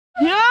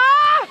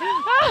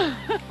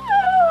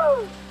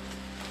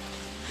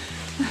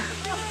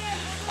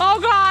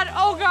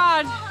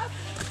god!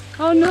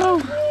 Oh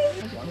no!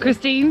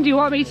 Christine, do you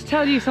want me to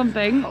tell you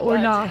something or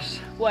not?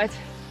 What?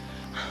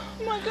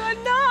 Oh my god,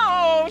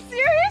 no!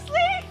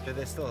 Seriously? Are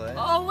they still there?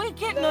 Oh, we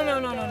can't.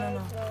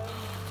 No.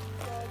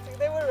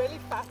 They were really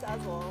fat as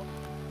well.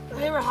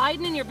 They were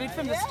hiding in your boot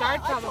from the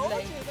start,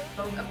 probably.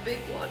 A big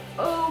one.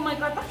 Oh my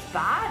god, that's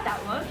bad,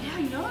 that one. Yeah,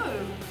 I know. What are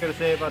you gonna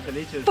say about the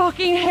leeches?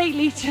 Fucking hate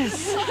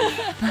leeches.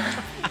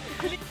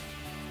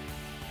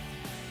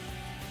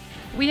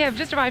 We have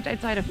just arrived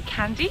outside of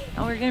Kandy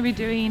and we're going to be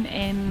doing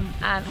an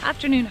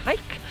afternoon hike.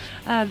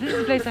 This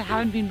is a place I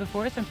haven't been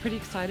before, so I'm pretty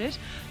excited.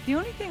 The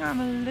only thing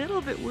I'm a little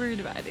bit worried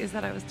about is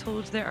that I was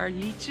told there are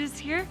leeches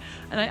here,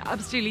 and I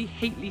absolutely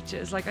hate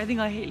leeches. Like, I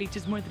think I hate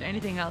leeches more than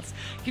anything else.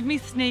 Give me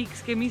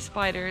snakes, give me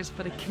spiders,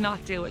 but I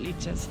cannot deal with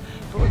leeches.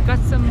 But we've got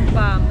some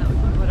balm that we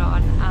can put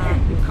on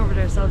and we've covered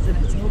ourselves in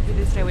it, so hopefully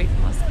they stay away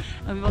from us.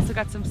 And we've also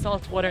got some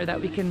salt water that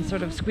we can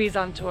sort of squeeze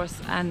onto us,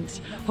 and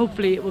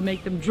hopefully it will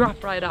make them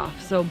drop right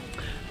off. So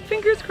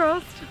fingers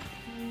crossed.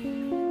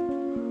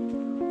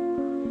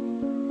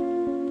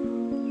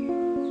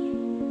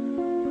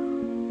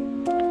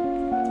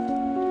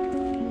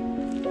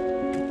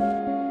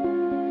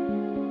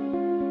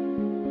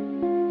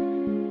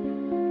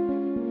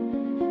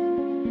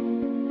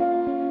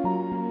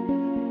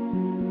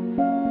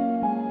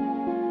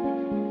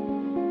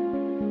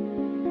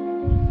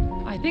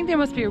 I think there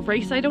must be a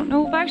race I don't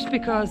know about,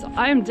 because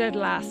I am dead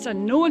last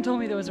and no one told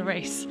me there was a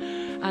race,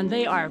 and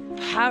they are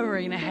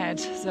powering ahead.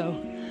 So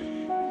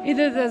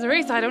either there's a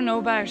race I don't know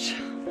about,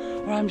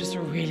 or I'm just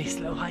a really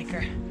slow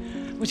hiker,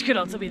 which could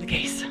also be the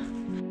case.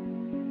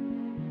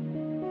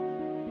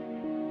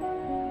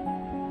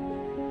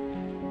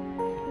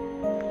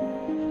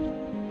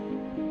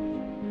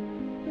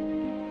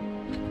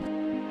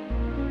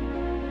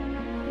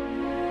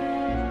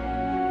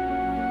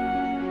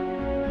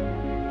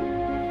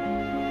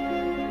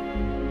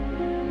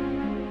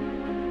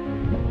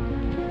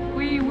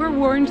 We were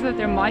warned that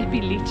there might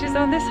be leeches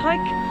on this hike,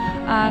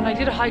 and I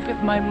did a hike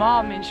with my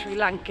mom in Sri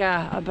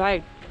Lanka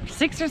about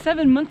 6 or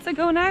 7 months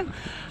ago now,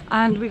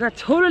 and we got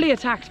totally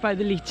attacked by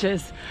the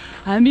leeches.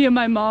 And me and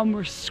my mom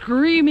were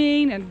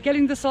screaming and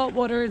getting the salt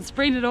water and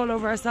spraying it all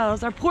over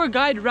ourselves. Our poor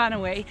guide ran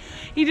away.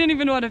 He didn't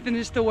even want to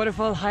finish the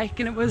waterfall hike,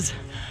 and it was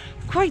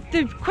quite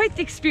the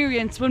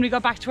experience when we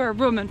got back to our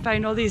room and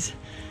found all these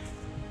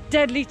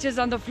dead leeches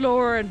on the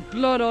floor and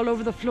blood all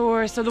over the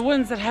floor. So the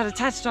ones that had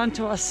attached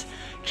onto us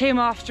came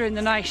off during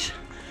the night.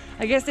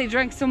 I guess they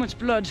drank so much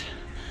blood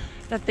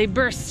that they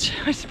burst,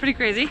 which is pretty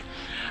crazy.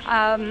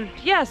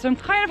 Yeah, so I'm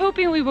kind of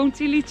hoping we won't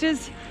see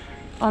leeches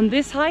on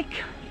this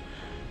hike,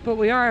 but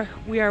we are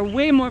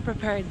way more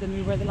prepared than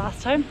we were the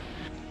last time.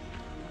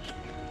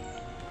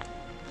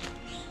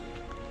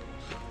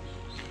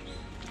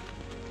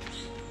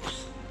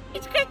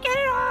 It's quick, get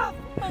it off!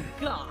 Oh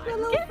god! My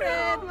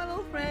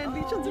little friend,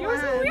 leech on the You're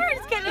so weird,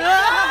 it's getting it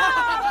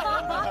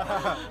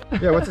off!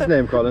 Yeah, what's his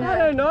name, Colin? I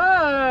don't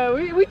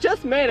know, we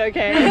just met,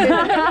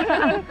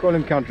 okay? Call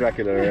him Count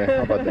Dracula,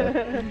 how about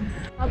that?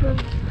 I was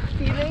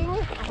feeling,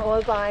 I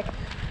was like,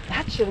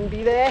 that shouldn't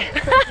be there.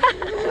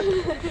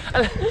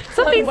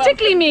 Something's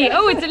tickling me!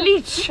 Oh, it's a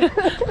leech!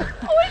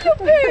 Oh, it's a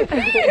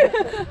baby!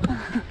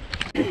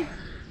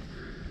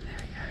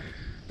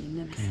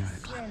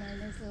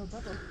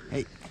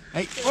 Hey,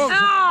 hey! Oh,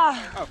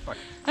 Ah! oh fuck!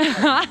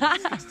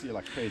 Sticks to you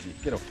like crazy.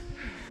 Get off.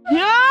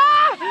 Yeah!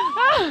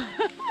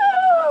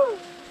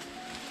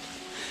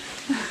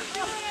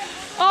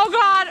 Oh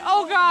god!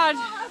 Oh god!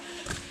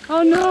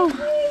 Oh no!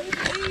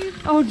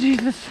 Oh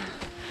Jesus!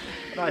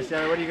 Nice,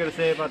 Sarah. What are you going to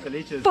say about the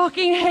leeches?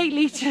 Fucking hate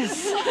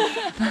leeches!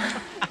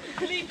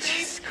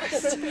 Jesus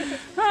Christ!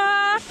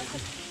 Ah.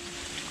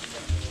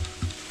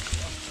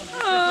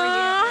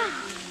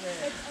 Ah.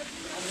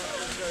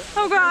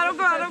 Oh god! Oh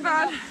god! Oh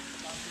god!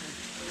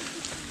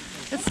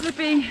 It's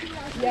slipping.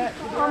 Yeah.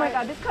 Oh my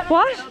god, this kind of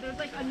What? there's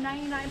like a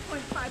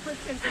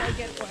 99.5% that I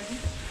get one.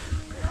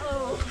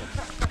 Oh.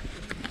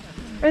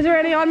 Is there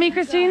any on me,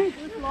 Christine?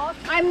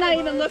 I'm not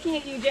even looking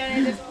at you, Jen,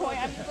 at this point.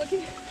 I'm just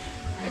looking.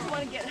 I just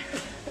want to get.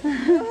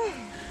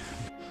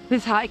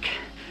 This hike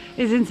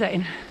is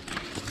insane.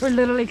 We're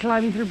literally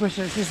climbing through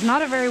bushes. It's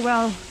not a very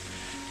well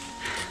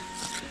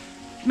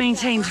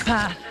maintained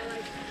path.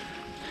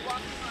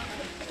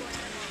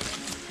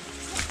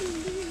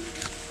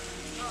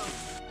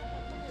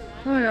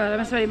 Oh my god, I'm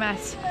a sweaty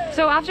mess.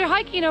 So after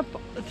hiking up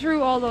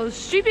through all those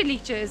stupid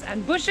leeches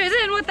and bushes,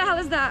 and what the hell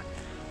is that?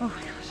 Oh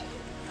my god,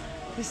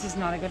 this is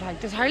not a good hike.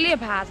 There's hardly a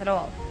path at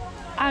all.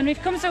 And we've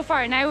come so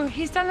far. Now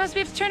he's telling us we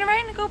have to turn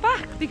around and go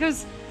back,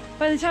 because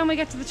by the time we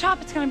get to the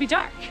top it's going to be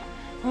dark.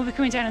 We'll be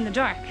coming down in the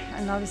dark,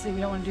 and obviously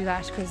we don't want to do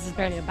that because it's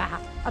barely a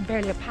path.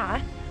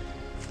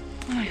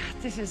 Oh my god,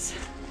 this is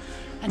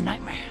a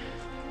nightmare.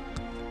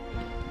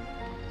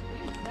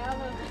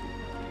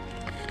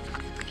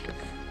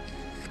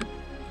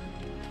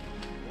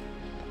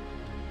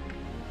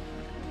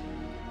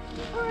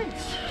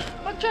 Alright,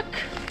 one check.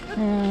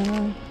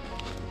 Mm.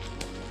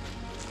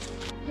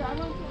 Yeah,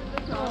 I'm on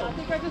this one. I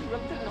think I just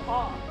ripped it in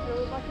half. It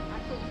was like an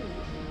actual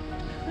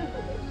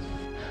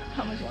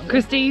How much longer?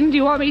 Christine, do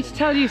you want me to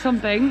tell you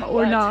something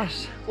or What? not?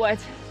 What?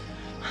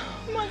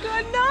 Oh my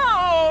god,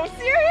 no!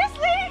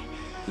 Seriously?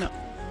 No.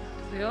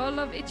 They all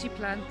love itchy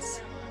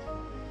plants.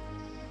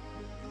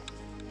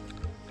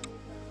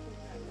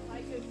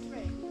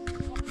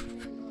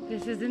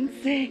 This is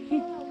insane.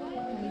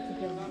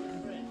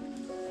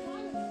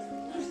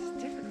 This is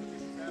difficult.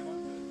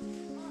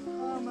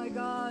 Oh my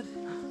god.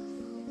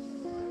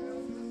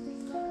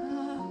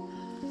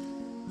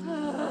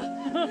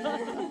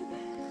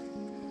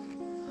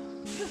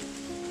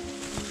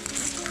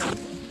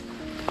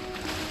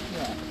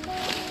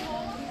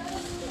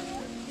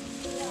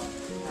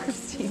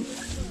 Christine.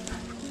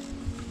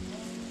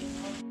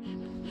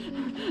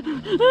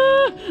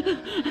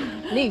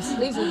 Leaves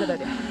are a good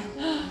idea.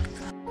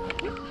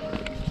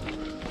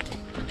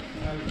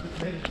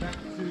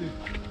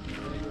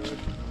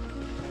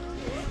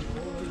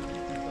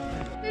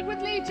 Did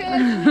with leeches.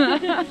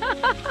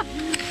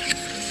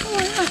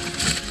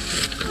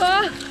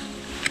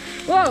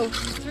 Whoa,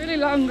 it's really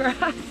long grass.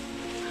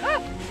 Yeah,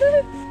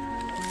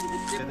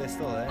 they're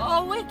still there.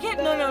 Oh, wicked!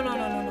 No.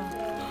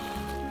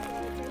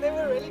 They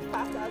were really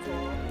fast as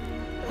well.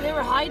 They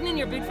were hiding in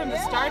your boot from the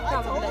start,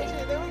 probably.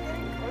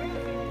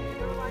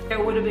 There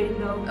would have been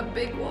though a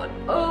big one.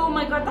 Oh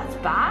my god, that's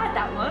bad,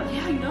 that one.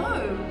 Yeah, I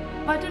know.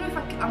 But I don't know if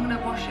I'm gonna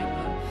wash it,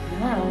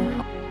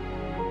 but...